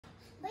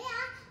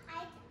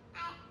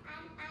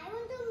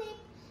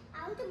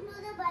want to blow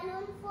the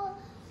balloon for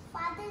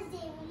Father's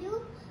Day. Will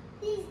you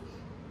please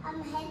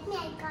help me?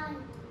 I can't.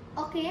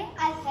 Okay,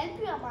 I'll help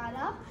you,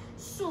 Amara.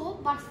 So,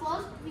 but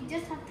first we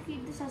just have to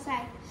keep this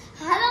aside.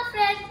 Hello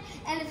friends,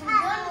 and if you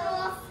don't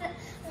know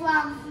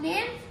from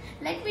names,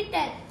 let me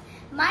tell.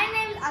 My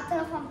name is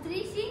Atharv from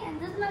 3C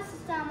and this is my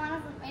sister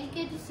Amara from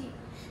LKGC.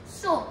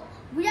 So,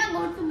 we are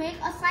going to make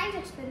a science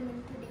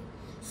experiment today.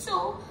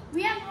 So,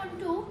 we are going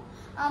to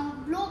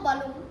blow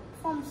balloon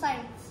from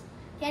science.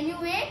 Can you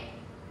wait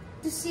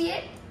to see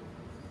it?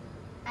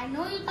 I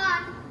know you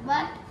can't,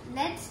 but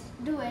let's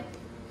do it.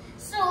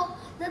 So,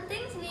 the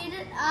things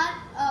needed are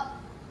a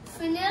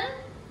funnel,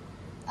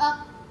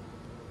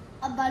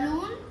 a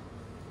balloon,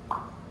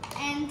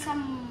 and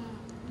some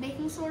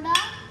baking soda,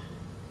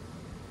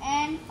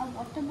 and a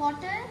water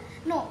bottle,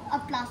 no, a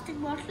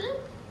plastic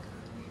bottle,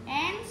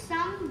 and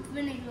some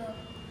vinegar.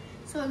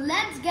 So,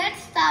 let's get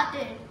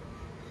started.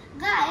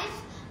 Guys,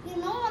 you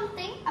know one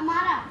thing,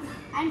 Amara,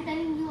 I'm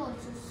telling you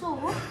also. So,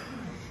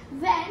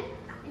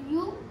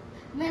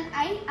 when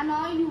I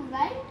annoy you,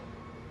 right?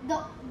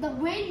 The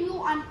way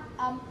you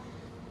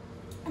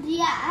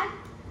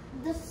react,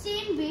 the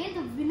same way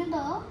the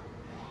vinegar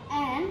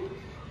and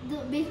the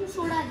baking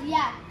soda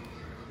react,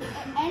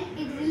 and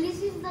it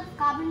releases the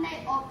carbon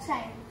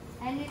dioxide,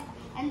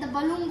 and the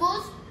balloon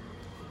goes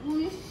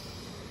whoosh,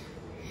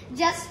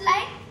 just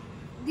like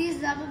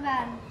these rubber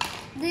bands,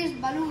 these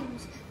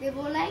balloons. They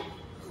go like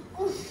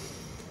whoosh.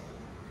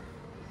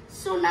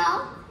 So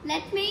now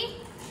let me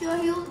show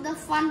you the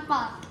fun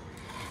part.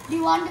 Do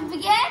you want to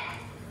begin?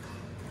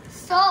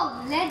 So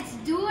let's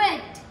do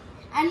it.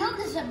 I know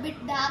this is a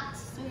bit dark,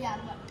 so yeah,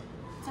 but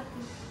it's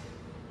okay.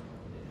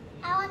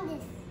 I want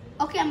this.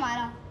 Okay,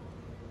 Amara.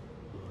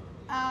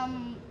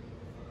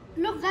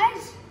 Look,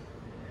 guys.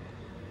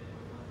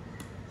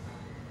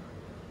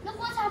 Look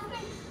what's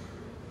happening.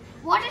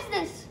 What is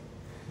this?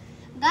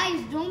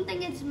 Guys, don't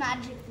think it's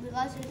magic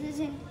because it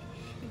isn't.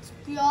 It's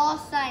pure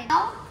science.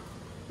 Now,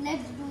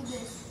 let's do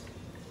this.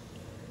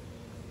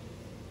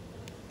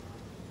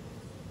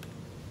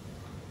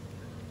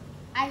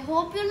 I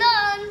hope you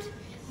learned.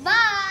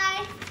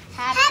 Bye.